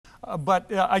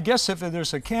But I guess if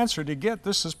there's a cancer to get,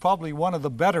 this is probably one of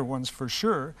the better ones for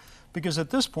sure, because at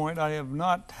this point I have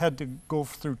not had to go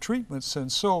through treatments.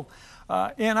 And so,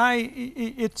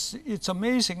 it's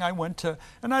amazing. I went to,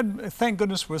 and I thank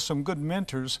goodness with some good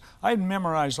mentors, I had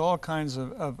memorized all kinds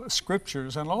of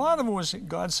scriptures, and a lot of it was,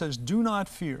 God says, do not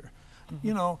fear.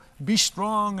 You know, be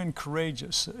strong and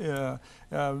courageous.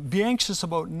 Be anxious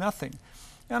about nothing.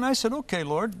 And I said, okay,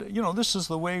 Lord, you know, this is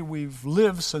the way we've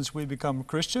lived since we become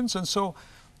Christians, and so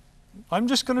I'm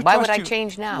just going to trust you. Why would I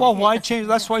change now? Well, why change?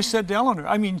 That's why I said to Eleanor,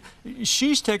 I mean,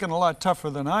 she's taken a lot tougher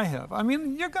than I have. I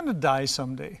mean, you're going to die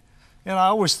someday. And I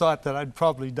always thought that I'd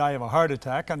probably die of a heart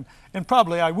attack, and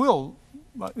probably I will.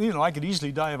 You know, I could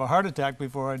easily die of a heart attack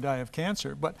before I die of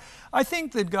cancer. But I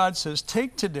think that God says,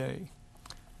 take today,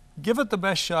 give it the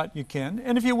best shot you can,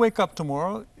 and if you wake up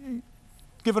tomorrow,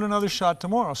 give it another shot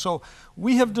tomorrow. So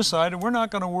we have decided we're not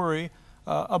going to worry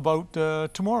about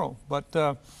tomorrow.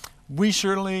 But we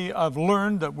surely have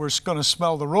learned that we're going to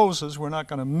smell the roses. We're not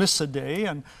going to miss a day.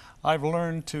 And I've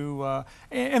learned to,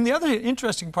 and the other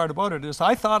interesting part about it is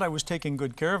I thought I was taking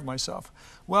good care of myself.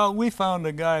 Well, we found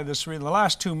a guy the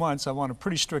last 2 months, I'm on a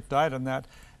pretty strict diet on that.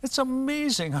 It's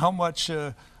amazing how much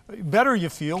better you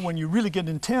feel when you really get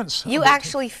intense. You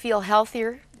actually feel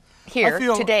healthier here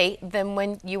today than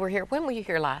when you were here. When were you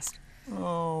here last?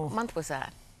 Oh, what month was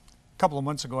that? A couple of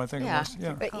months ago, I think it was.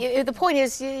 Yeah. But the point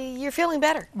is, you're feeling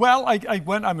better. Well,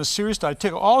 I'm a serious diet. I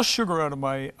take all sugar out of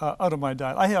my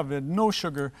diet. I have no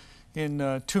sugar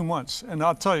in 2 months, and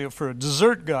I'll tell you, for a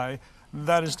dessert guy,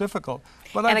 that is difficult.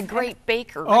 But and a great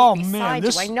baker right beside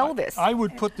you. I know this. I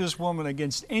would put this woman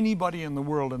against anybody in the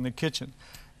world in the kitchen.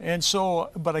 And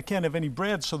so, but I can't have any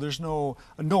bread, so there's no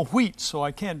wheat, so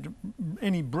I can't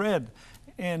any bread.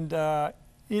 And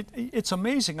it's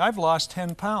amazing. I've lost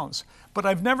 10 pounds, but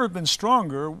I've never been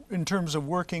stronger in terms of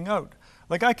working out.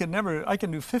 Like I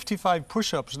can do 55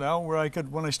 push-ups now, where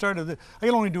when I started, I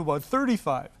can only do about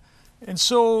 35. And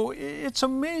so it's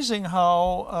amazing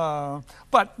how,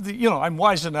 but you know, I'm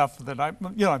wise enough that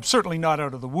I'm certainly not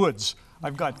out of the woods.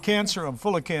 I've got cancer, I'm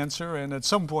full of cancer, and at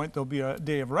some point there'll be a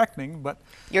day of reckoning, but...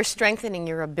 You're strengthening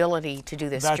your ability to do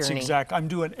this journey. That's exact. I'm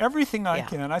doing everything I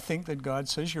can. I think that God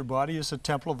says your body is a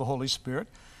temple of the Holy Spirit.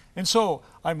 And so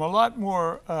I'm a lot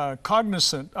more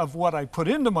cognizant of what I put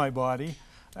into my body,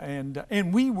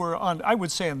 and we were on, I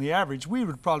would say on the average, we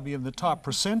would probably be in the top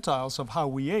percentiles of how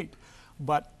we ate,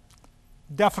 but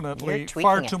definitely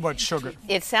far too much sugar.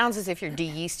 It sounds as if you're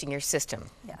de-yeasting your system.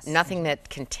 Yes. Nothing that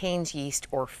contains yeast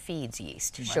or feeds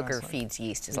yeast. Sugar feeds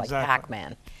yeast is like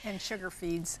Pac-Man. And sugar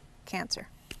feeds cancer.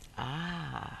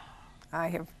 Ah. I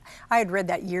had read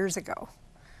that years ago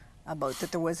about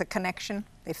that there was a connection.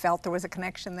 They felt there was a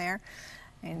connection there.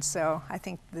 And so I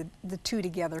think the two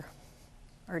together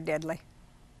are deadly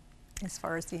as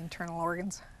far as the internal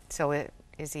organs. So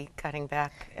is he cutting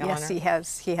back, Eleanor? Yes, he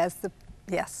has. He has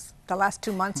yes. The last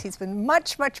 2 months he's been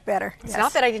much, much better. It's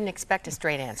not that I didn't expect a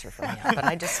straight answer from him, but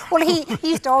I just... Well, he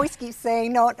used to always keep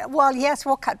saying, no, well, yes,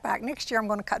 we'll cut back. Next year I'm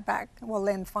going to cut back. Well,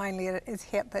 then finally it's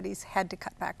hit that he's had to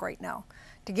cut back right now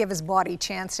to give his body a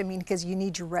chance. I mean, because you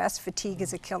need your rest. Fatigue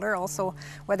is a killer. Also,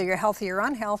 whether you're healthy or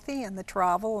unhealthy, and the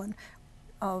travel and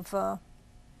the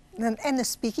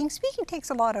speaking. Speaking takes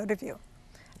a lot out of you.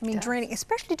 I mean, draining,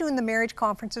 especially doing the marriage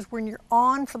conferences when you're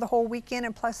on for the whole weekend,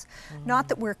 and plus, not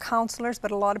that we're counselors, but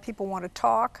a lot of people want to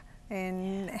talk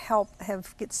and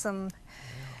get some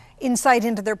insight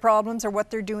into their problems or what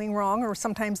they're doing wrong, or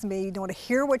sometimes maybe you don't want to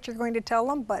hear what you're going to tell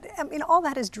them, but I mean, all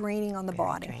that is draining on the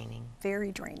body.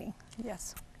 Very draining,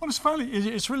 yes. Well,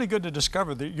 it's really good to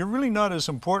discover that you're really not as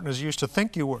important as you used to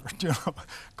think you were. You know,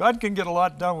 God can get a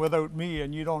lot done without me,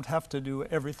 and you don't have to do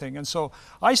everything. And so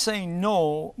I say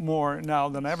no more now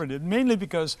than I ever did, mainly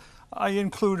because I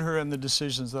include her in the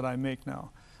decisions that I make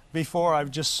now. Before, I'm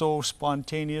just so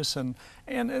spontaneous,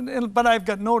 but I've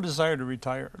got no desire to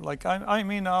retire. Like I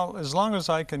mean, as long as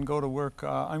I can go to work,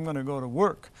 I'm going to go to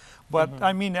work. But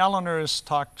I mean, Eleanor has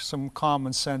talked some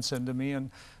common sense into me, and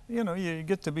you know, you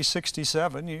get to be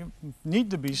 67, you need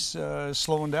to be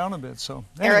slowing down a bit. So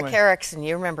anyway. Eric Erickson,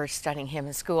 you remember studying him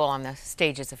in school on the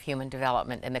stages of human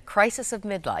development, and the crisis of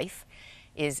midlife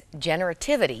is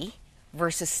generativity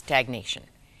versus stagnation.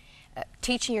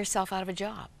 Teaching yourself out of a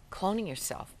job, cloning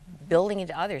yourself, building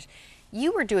into others.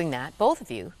 You were doing that, both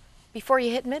of you, before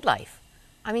you hit midlife.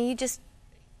 I mean, you just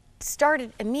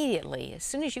started immediately. As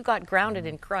soon as you got grounded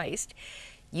in Christ,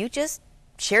 you just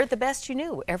shared the best you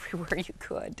knew everywhere you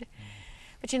could.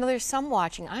 But you know, there's some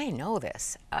watching, I know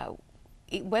this,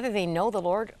 whether they know the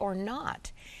Lord or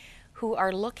not, who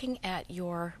are looking at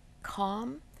your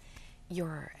calm,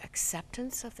 your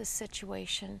acceptance of the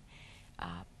situation,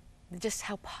 just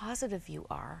how positive you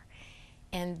are,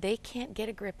 and they can't get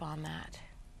a grip on that.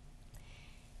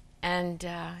 And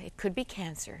it could be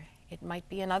cancer. It might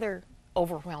be another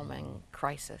overwhelming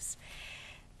crisis.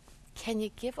 Can you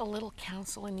give a little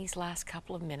counsel in these last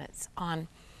couple of minutes on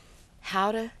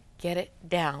how to get it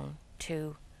down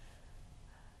to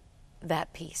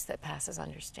that peace that passes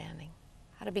understanding?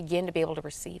 How to begin to be able to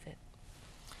receive it?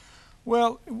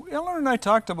 Well, Eleanor and I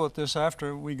talked about this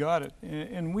after we got it,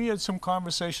 and we had some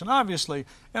conversation, obviously,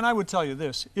 and I would tell you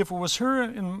this, if it was her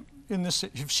in this,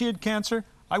 if she had cancer,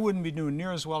 I wouldn't be doing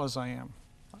near as well as I am.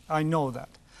 I know that.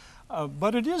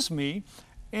 But it is me,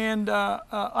 and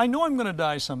I know I'm going to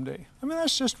die someday. I mean,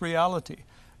 that's just reality.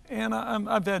 And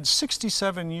I've had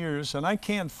 67 years, and I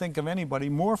can't think of anybody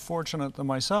more fortunate than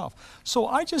myself. So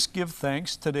I just give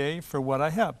thanks today for what I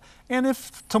have. And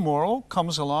if tomorrow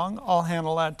comes along, I'll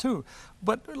handle that too.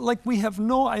 But like I have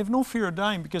no fear of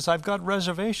dying because I've got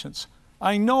reservations.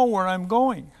 I know where I'm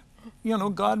going. You know,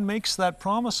 God makes that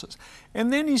promises.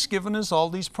 And then He's given us all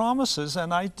these promises,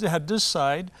 and I had to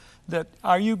decide that,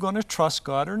 are you going to trust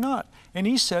God or not? And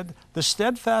He said, the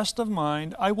steadfast of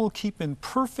mind I will keep in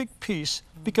perfect peace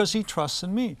because he trusts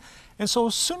in me. And so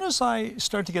as soon as I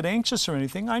start to get anxious or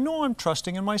anything, I know I'm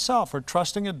trusting in myself or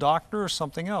trusting a doctor or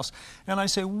something else. And I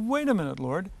say, wait a minute,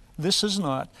 Lord, this is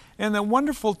not. And that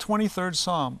wonderful 23rd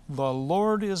Psalm, the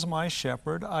Lord is my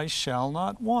shepherd, I shall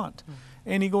not want.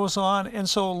 And he goes on, and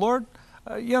so Lord,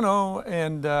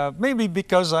 maybe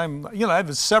because I've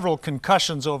had several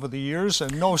concussions over the years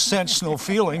and no sense, no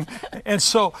feeling. And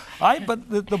so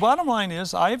but the bottom line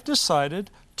is I've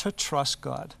decided to trust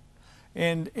God.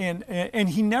 And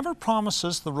He never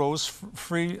promises the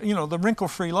rose-free, the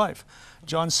wrinkle-free life.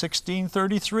 John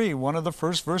 16:33, one of the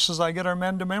first verses I get our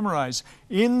men to memorize.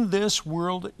 In this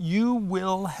world you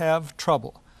will have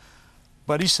trouble.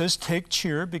 But He says, take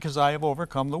cheer because I have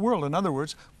overcome the world. In other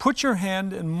words, put your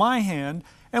hand in my hand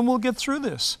and we'll get through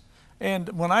this. And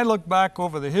when I look back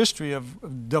over the history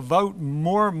of devout,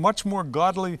 much more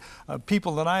godly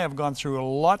people than I have gone through a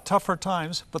lot tougher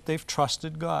times, but they've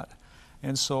trusted God.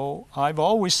 And so I've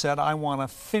always said I want to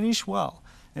finish well.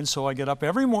 And so I get up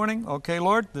every morning, okay,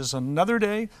 Lord, there's another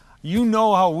day. You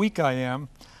know how weak I am,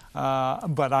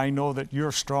 but I know that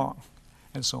you're strong.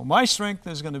 And so my strength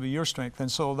is going to be your strength.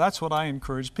 And so that's what I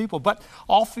encourage people. But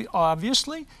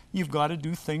obviously, you've got to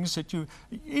do things that you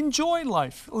enjoy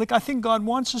life. Like I think God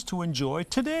wants us to enjoy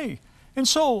today. And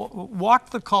so go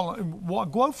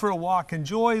out for a walk,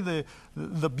 enjoy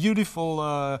the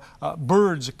beautiful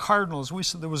birds,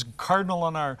 cardinals. There was a cardinal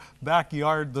in our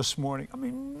backyard this morning. I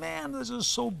mean, man, this is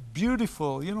so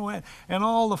beautiful, and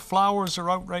all the flowers are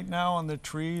out right now on the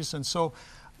trees. And so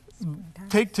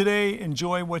take today,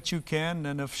 enjoy what you can,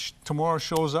 and if tomorrow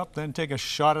shows up, then take a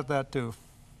shot at that too.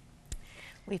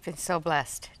 We've been so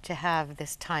blessed to have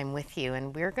this time with you,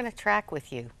 and we're going to track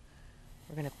with you.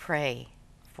 We're going to pray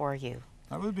for you.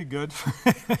 That would be good.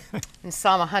 In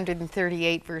Psalm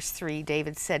 138, verse 3,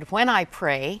 David said, when I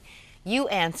pray, you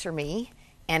answer me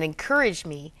and encourage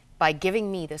me by giving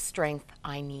me the strength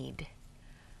I need.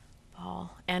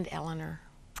 Paul and Eleanor,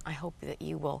 I hope that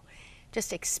you will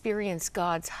just experience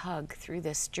God's hug through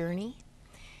this journey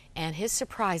and His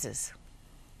surprises.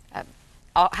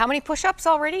 How many push-ups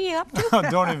already are you up to?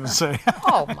 Don't even say.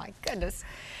 Oh my goodness.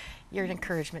 You're an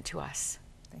encouragement to us.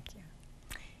 Thank you.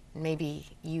 Maybe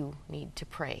you need to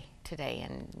pray today,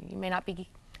 and you may not be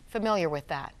familiar with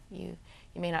that. You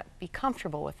may not be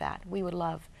comfortable with that. We would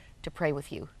love to pray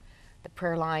with you. The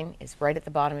prayer line is right at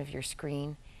the bottom of your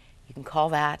screen. You can call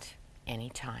that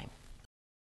anytime.